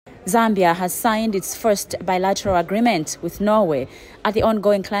Zambia has signed its first bilateral agreement with Norway at the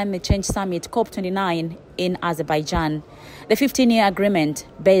ongoing climate change summit COP29 in Azerbaijan. The 15-year agreement,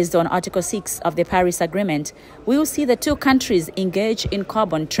 based on Article 6 of the Paris Agreement, will see the two countries engage in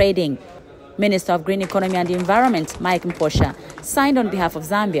carbon trading. Minister of Green Economy and Environment, Mary Mwiikisa, signed on behalf of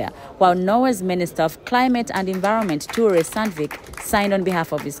Zambia, while Norway's Minister of Climate and Environment, Ture Sandvik, signed on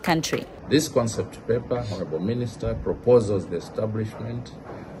behalf of his country. This concept paper, Honourable Minister, proposes the establishment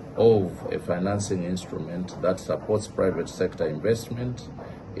of a financing instrument that supports private sector investment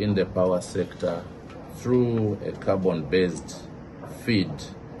in the power sector through a carbon-based feed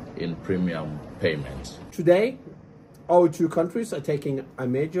in premium payments. Today, our two countries are taking a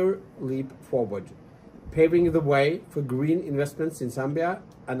major leap forward, paving the way for green investments in Zambia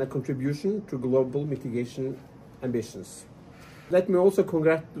and a contribution to global mitigation ambitions. Let me also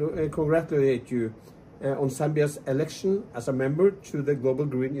congratulate you on Zambia's election as a member to the Global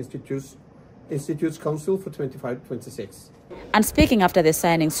Green Institute's Council for 25-26. And speaking after the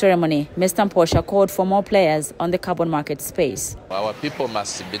signing ceremony, Mr. Mwiikisa called for more players on the carbon market space. Our people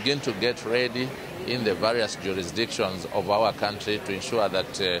must begin to get ready in the various jurisdictions of our country to ensure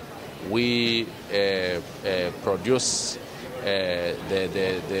that we produce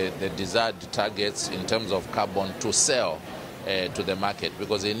the desired targets in terms of carbon to sell to the market,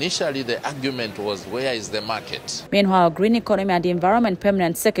 because initially the argument was, where is the market? Meanwhile, Green Economy and Environment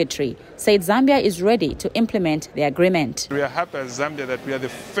Permanent Secretary said Zambia is ready to implement the agreement. We are happy as Zambia that we are the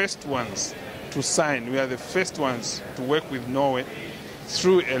first ones to sign. We are the first ones to work with Norway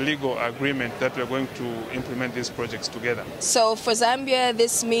through a legal agreement that we are going to implement these projects together. So for Zambia,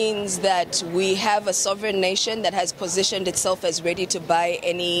 this means that we have a sovereign nation that has positioned itself as ready to buy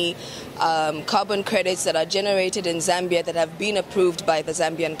any carbon credits that are generated in Zambia that have been approved by the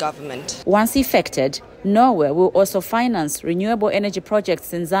Zambian government. Once effected, Norway will also finance renewable energy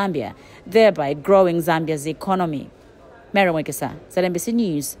projects in Zambia, thereby growing Zambia's economy. Mary Mwiikisa, znbc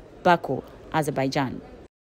News, Baku, Azerbaijan.